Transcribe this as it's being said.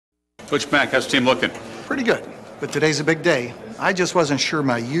Coach Mack, how's the team looking? Pretty good, but today's a big day. I just wasn't sure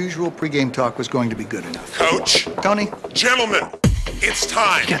my usual pregame talk was going to be good enough. Coach. Tony? Gentlemen, it's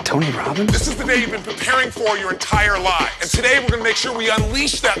time. You got Tony Robbins? This is the day you've been preparing for your entire life. And today we're going to make sure we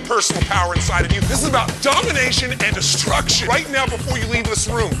unleash that personal power inside of you. This is about domination and destruction. Right now, before you leave this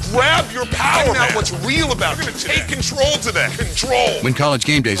room, grab your power. Find out what's real about it. We're going to take control today. Control. When College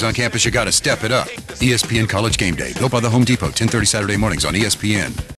Game Day's on campus, you got to step it up. ESPN College Game Day, built by the Home Depot, 10:30 Saturday mornings on ESPN.